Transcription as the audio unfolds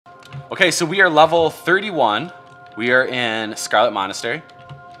Okay, so we are level 31. We are in Scarlet Monastery,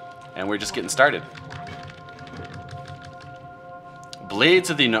 and we're just getting started. Blades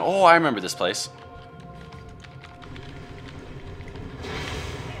of the... Oh, I remember this place.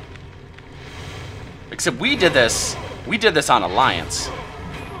 Except we did this on Alliance.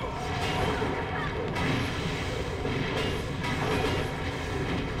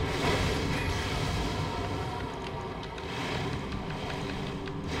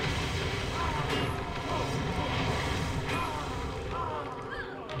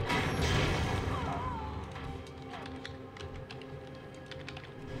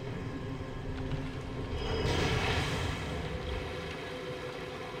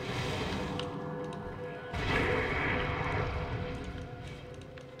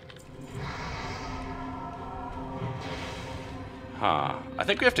 Huh. I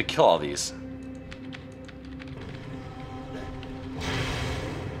think we have to kill all these.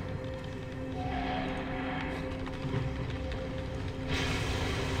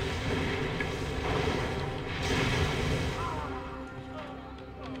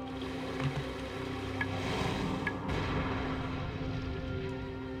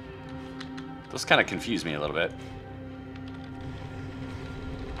 Those kind of confuse me a little bit.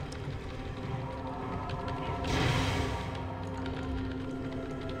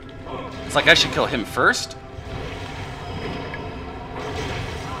 It's like I should kill him first.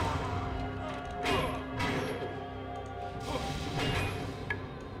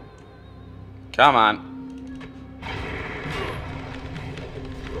 Come on.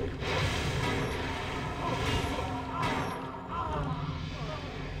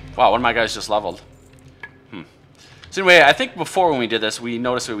 Wow, one of my guys just leveled. So anyway, I think before when we did this, we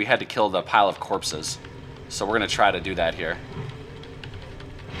noticed that we had to kill the pile of corpses. So we're going to try to do that here.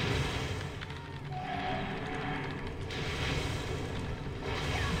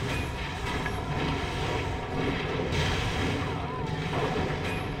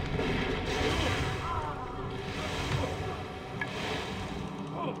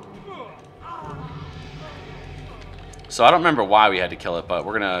 So I don't remember why we had to kill it, but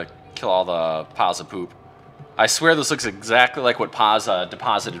we're going to kill all the piles of poop. I swear this looks exactly like what Paz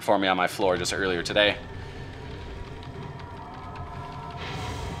deposited for me on my floor just earlier today.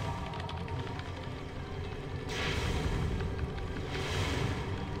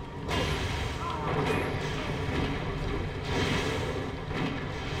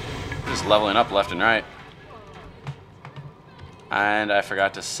 Just leveling up left and right. And I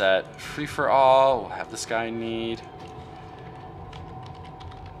forgot to set free for all. We'll have this guy need.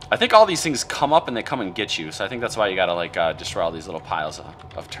 I think all these things come up and they come and get you, so I think that's why you gotta like destroy all these little piles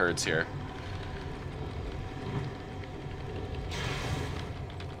of turds here.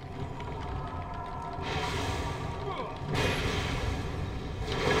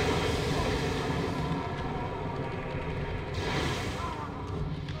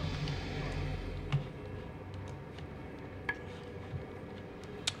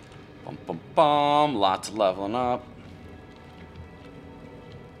 Bum bum bum, lots of leveling up.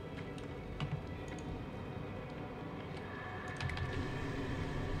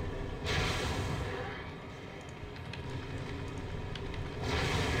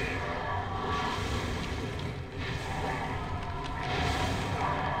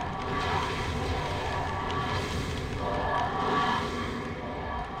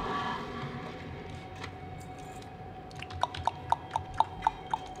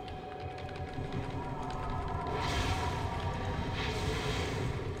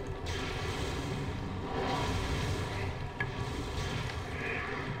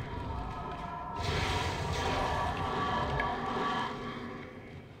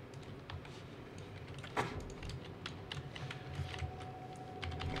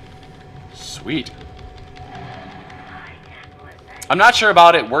 Sweet. I'm not sure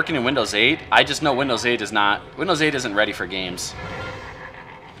about it working in Windows 8. I just know Windows 8 isn't ready for games.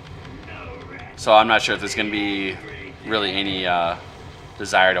 So I'm not sure if there's going to be really any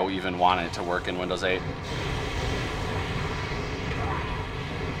desire to even want it to work in Windows 8.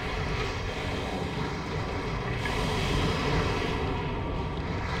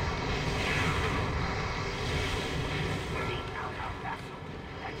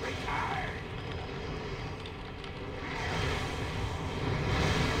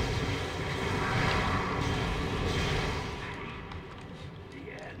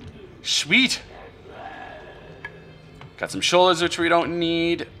 Sweet. Got some shoulders, which we don't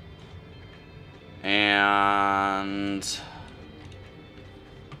need. And so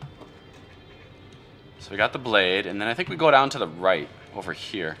we got the blade, and then I think we go down to the right over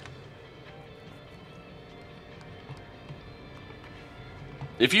here.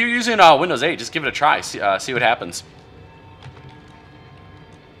 If you're using Windows 8, just give it a try. See what happens.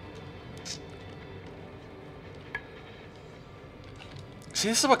 See,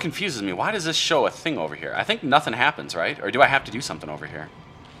 this is what confuses me. Why does this show a thing over here? I think nothing happens, right? Or do I have to do something over here?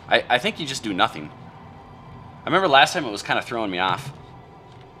 I think you just do nothing. I remember last time it was kind of throwing me off.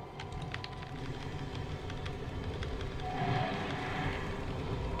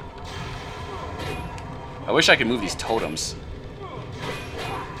 I wish I could move these totems.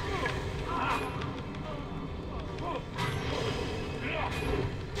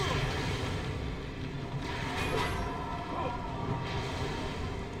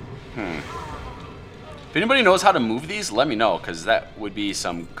 If anybody knows how to move these, let me know, because that would be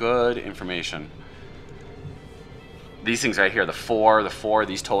some good information. These things right here, the four,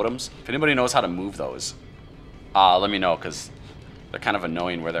 these totems. If anybody knows how to move those, let me know, because they're kind of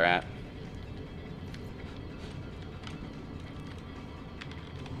annoying where they're at.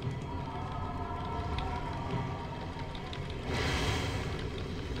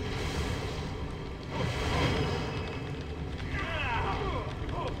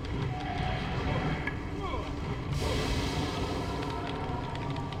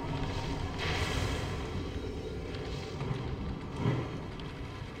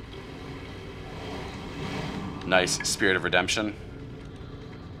 Nice, Spirit of Redemption.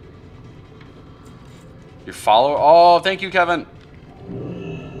 Your follower. Oh, thank you, Kevin.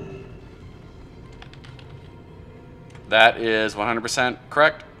 That is 100%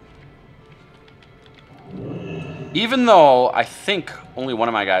 correct. Even though I think only one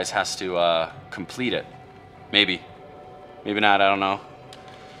of my guys has to complete it. Maybe. Maybe not, I don't know.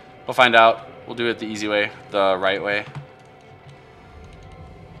 We'll find out. We'll do it the easy way, the right way.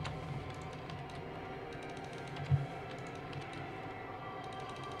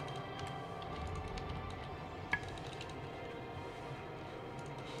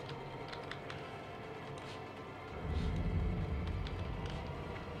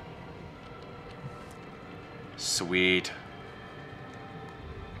 Sweet.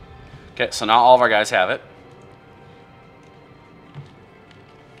 Okay, so now all of our guys have it.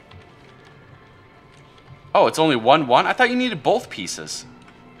 Oh, it's only 1-1? I thought you needed both pieces.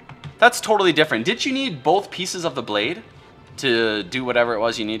 That's totally different. Did you need both pieces of the blade to do whatever it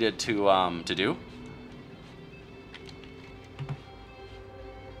was you needed to do?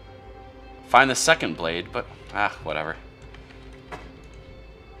 Find the second blade, but whatever.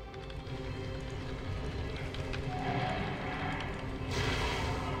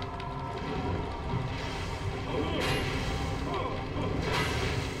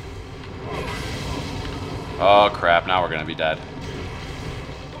 Oh crap, now we're gonna be dead.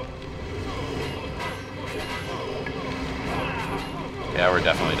 Yeah, we're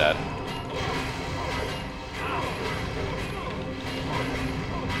definitely dead.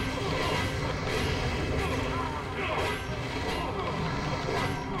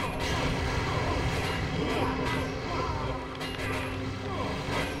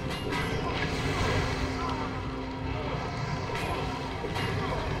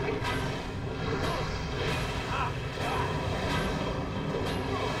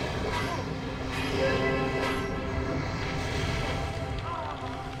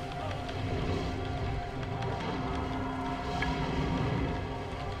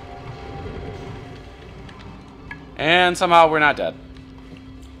 And somehow we're not dead.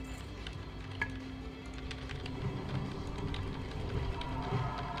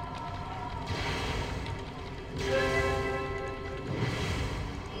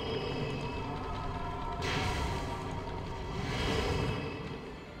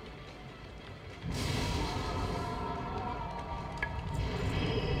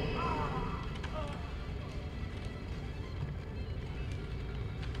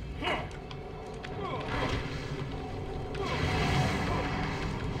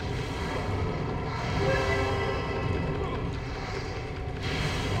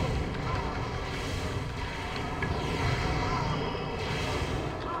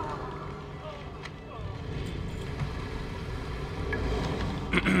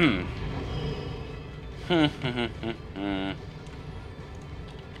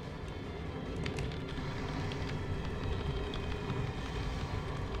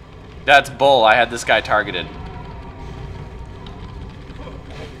 That's bull. I had this guy targeted.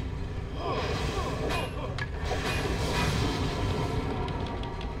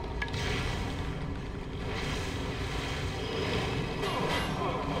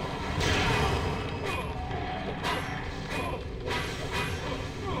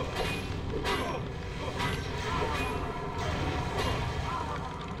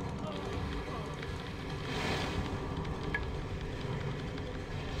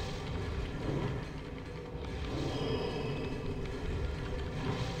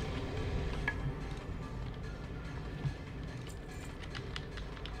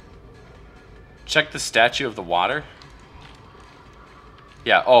 Check the statue of the water.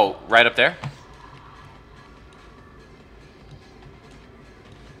 Yeah, oh, right up there?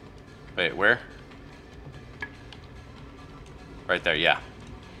 Wait, where? Right there, yeah.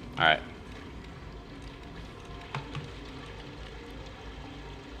 Alright.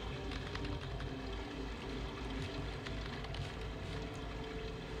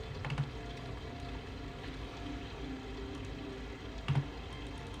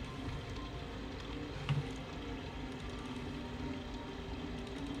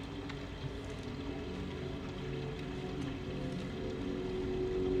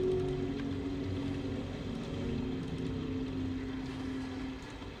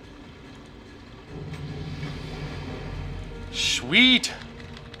 Sweet.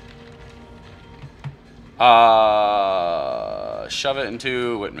 Shove it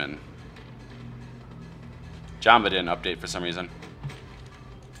into Whitman. Jamba didn't update for some reason.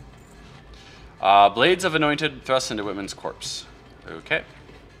 Blades of Anointed thrust into Whitman's corpse. Okay.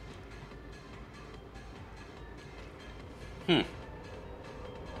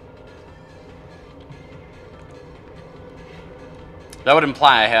 That would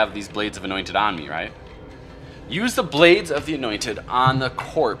imply I have these Blades of Anointed on me, right? Use the Blades of the Anointed on the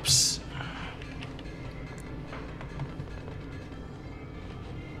corpse.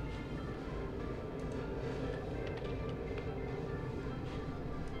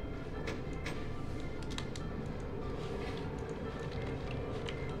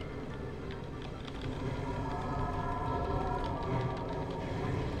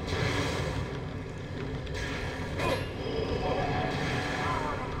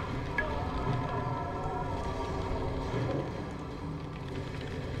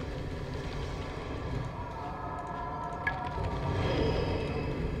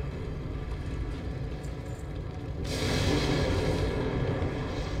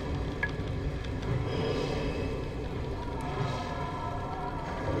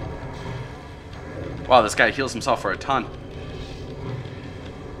 Wow, this guy heals himself for a ton.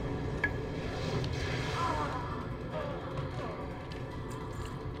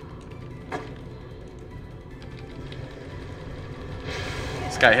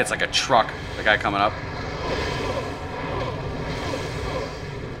 This guy hits like a truck, the guy coming up.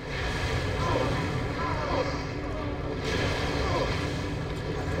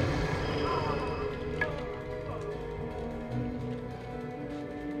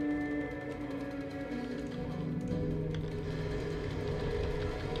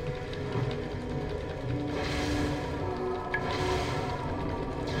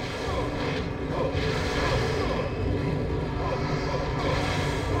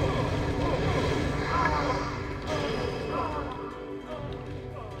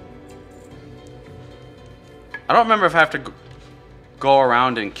 I don't remember if I have to go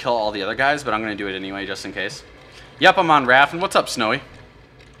around and kill all the other guys, but I'm going to do it anyway just in case. Yep, I'm on Raph. And what's up, Snowy?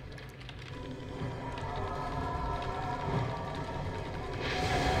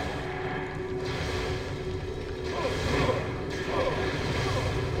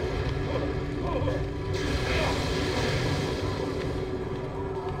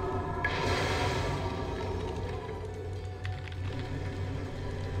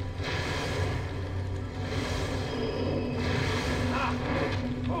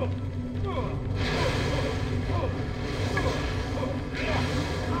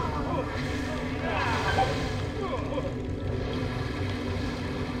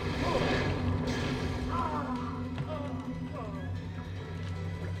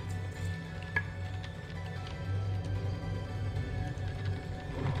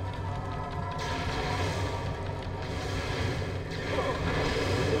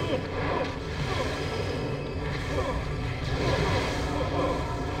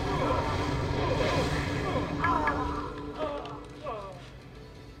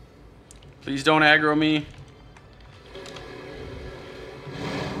 Please don't aggro me.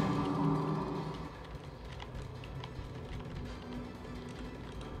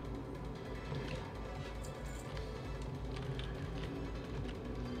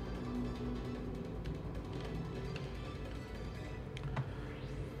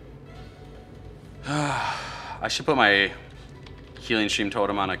 I should put my healing stream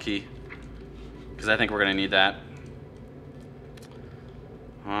totem on a key, because I think we're going to need that.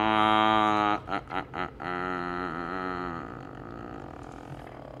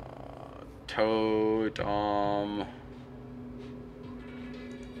 Totem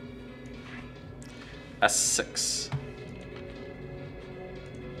S6.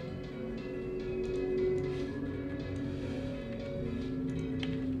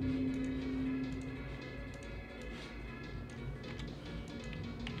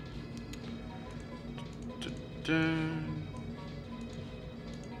 dun.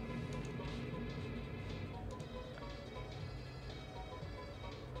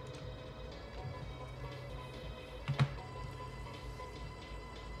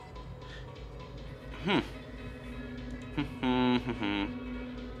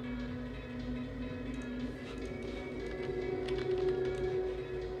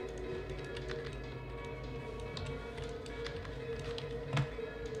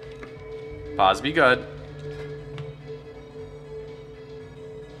 Pause, be good.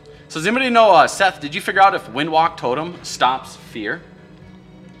 So does anybody know, Seth, did you figure out if Windwalk Totem stops fear?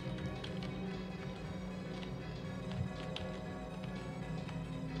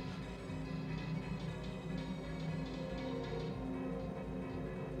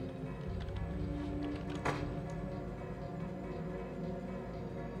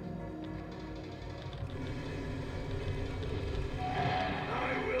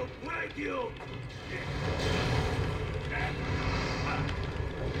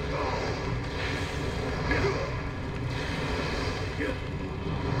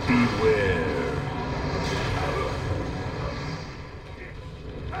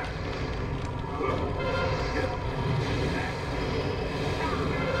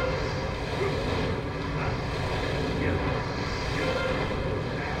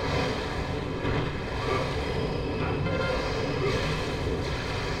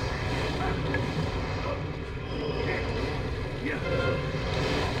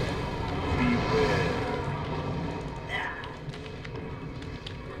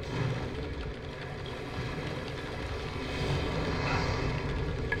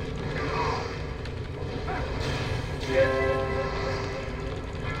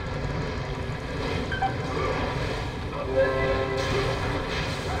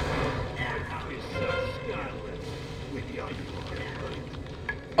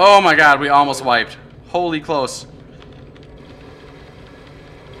 Oh my god, we almost wiped. Holy close.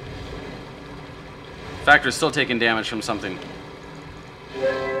 Factor's still taking damage from something.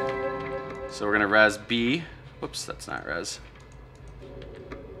 So we're gonna res B. Whoops, that's not res.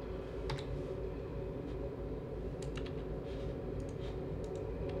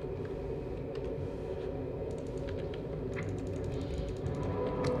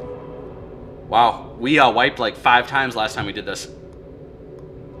 Wow, we wiped like 5 times last time we did this.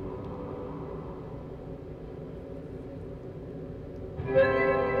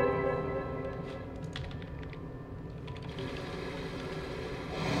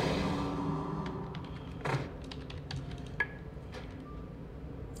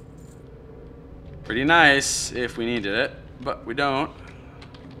 Pretty nice if we needed it, but we don't.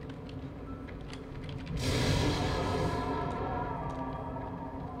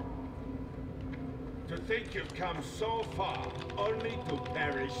 To think you've come so far, only to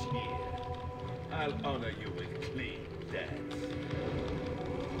perish here. I'll honor you with clean death.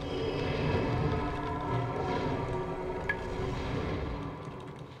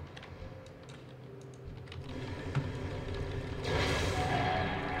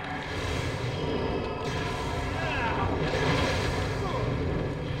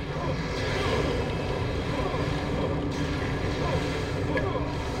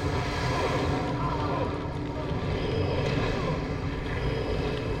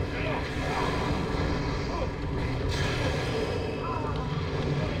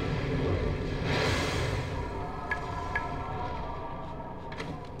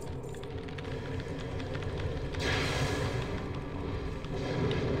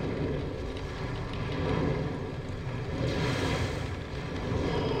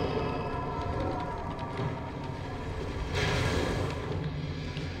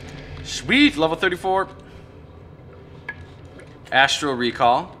 Sweet, level 34. Astral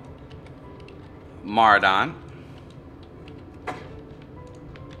Recall. Maradon.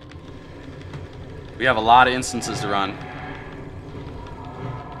 We have a lot of instances to run.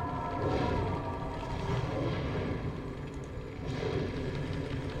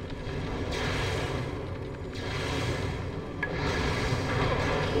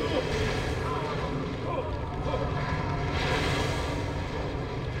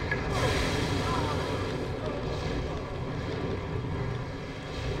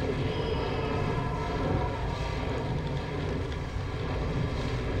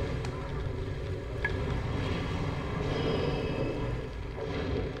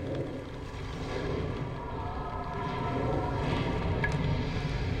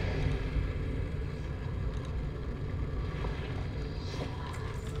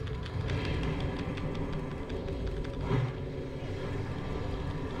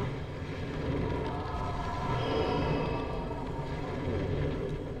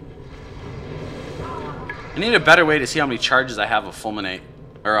 need a better way to see how many charges I have of Fulminate.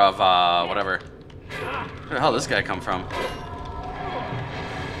 Or of, whatever. Where the hell did this guy come from?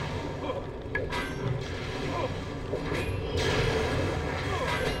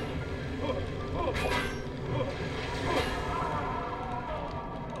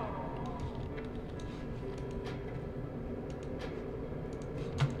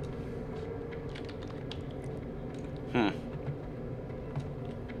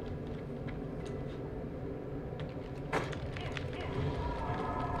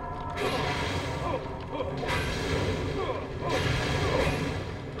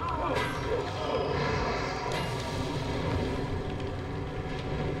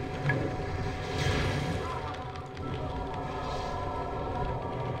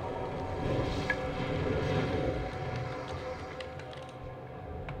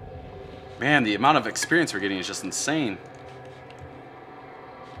 Man, the amount of experience we're getting is just insane.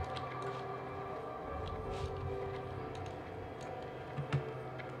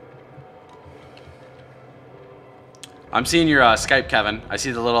 I'm seeing your Skype, Kevin. I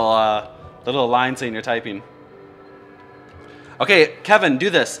see the little line saying you're typing. Okay, Kevin, do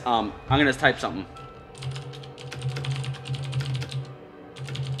this. I'm gonna type something.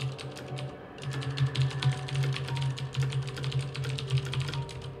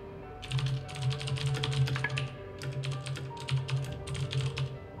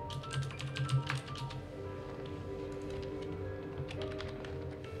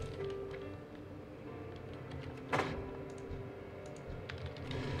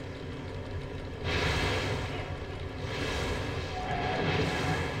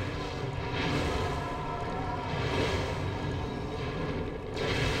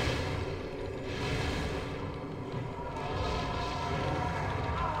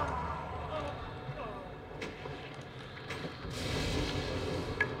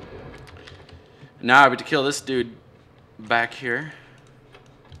 Now I have to kill this dude back here.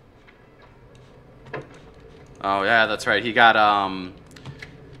 Oh yeah, that's right. He got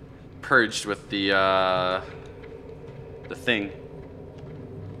purged with the thing.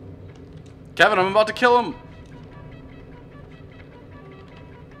 Kevin, I'm about to kill him.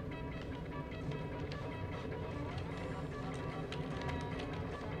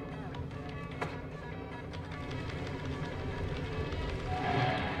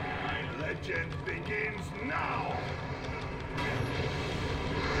 Begins now.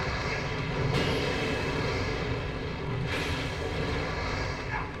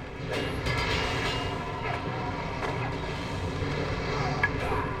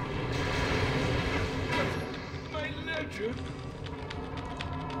 My legend. You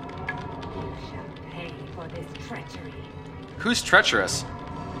shall pay for this treachery. Who's treacherous?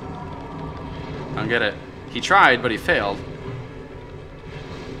 I don't get it. He tried, but he failed.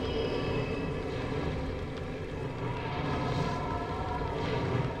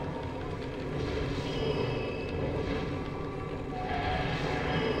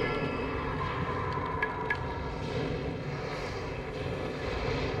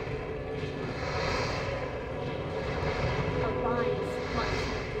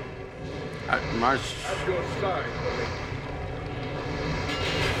 March. At your side, buddy.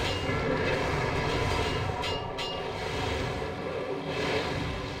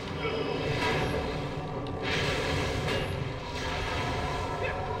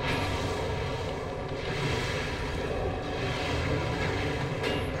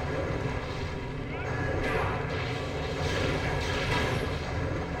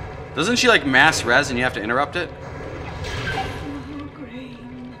 Doesn't she like mass res and you have to interrupt it?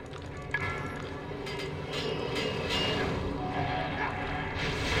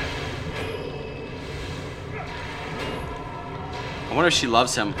 I wonder if she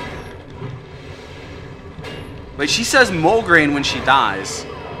loves him. Wait, she says Mulgrain when she dies.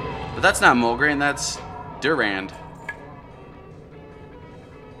 But that's not Mulgrain, that's Durand.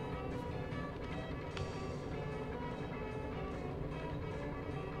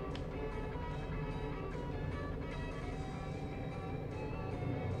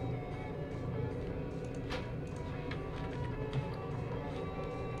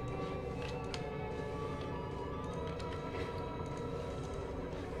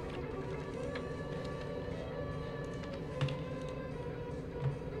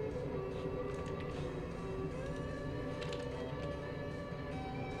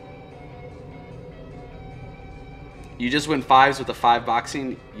 You just went fives with the 5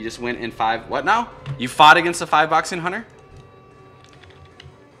 boxing. You just went in 5. What now? You fought against a 5 boxing hunter?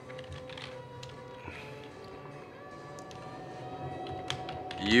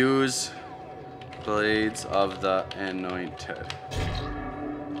 Use Blades of the Anointed.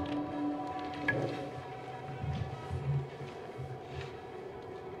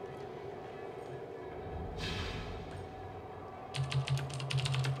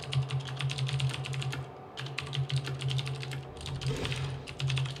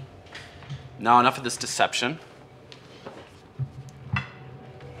 Now enough of this deception.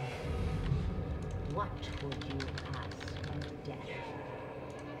 What would you ask of death?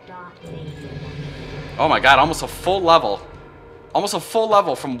 Dark Lady. Oh my god, almost a full level. Almost a full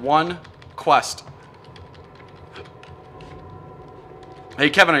level from one quest.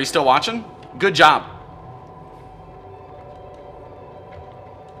 Hey Kevin, are you still watching? Good job.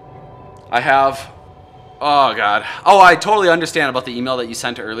 I have... Oh god. Oh, I totally understand about the email that you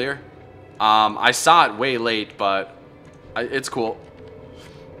sent earlier. I saw it way late, but it's cool.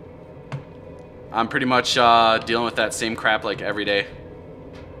 I'm pretty much dealing with that same crap like every day.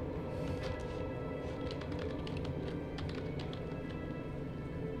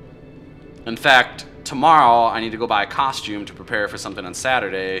 In fact, tomorrow I need to go buy a costume to prepare for something on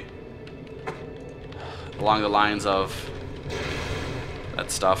Saturday. Along the lines of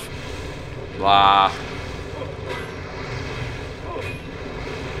that stuff. Blah.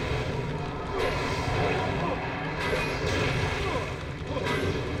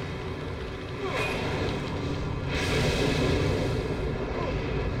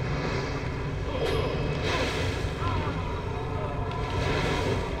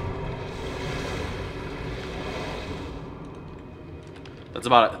 That's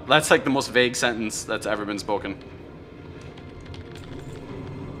about it. That's like the most vague sentence that's ever been spoken.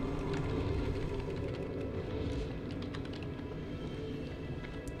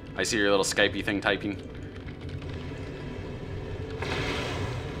 I see your little Skypey thing typing.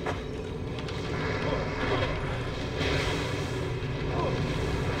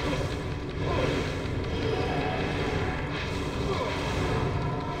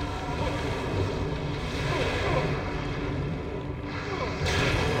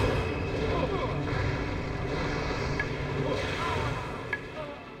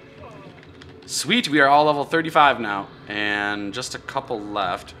 Sweet, we are all level 35 now, and just a couple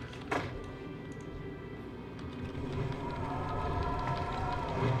left.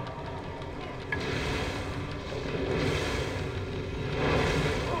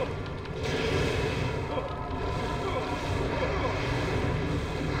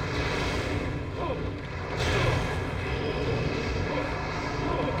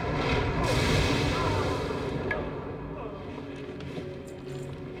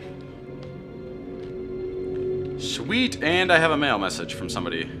 Sweet, and I have a mail message from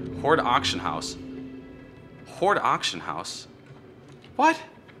somebody. Horde Auction House. Horde Auction House? What?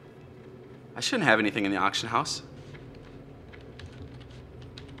 I shouldn't have anything in the auction house.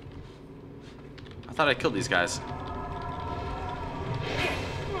 I thought I killed these guys.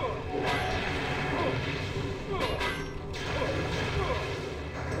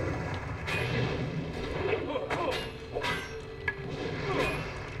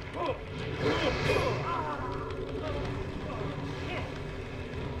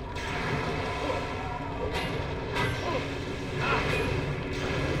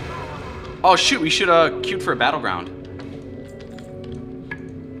 Oh shoot, we should queued for a battleground.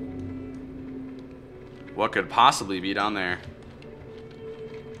 What could possibly be down there?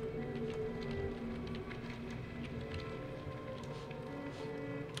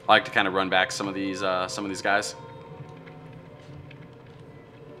 I like to kind of run back some of these guys.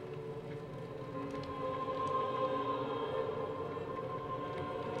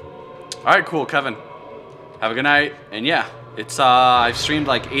 All right, cool, Kevin. Have a good night, and yeah, it's I've streamed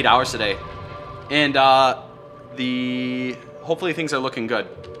like 8 hours today, and hopefully things are looking good.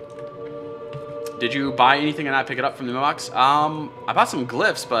 Did you buy anything and not pick it up from the mailbox? I bought some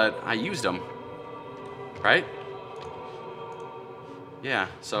glyphs, but I used them, right? Yeah,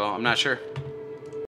 so I'm not sure.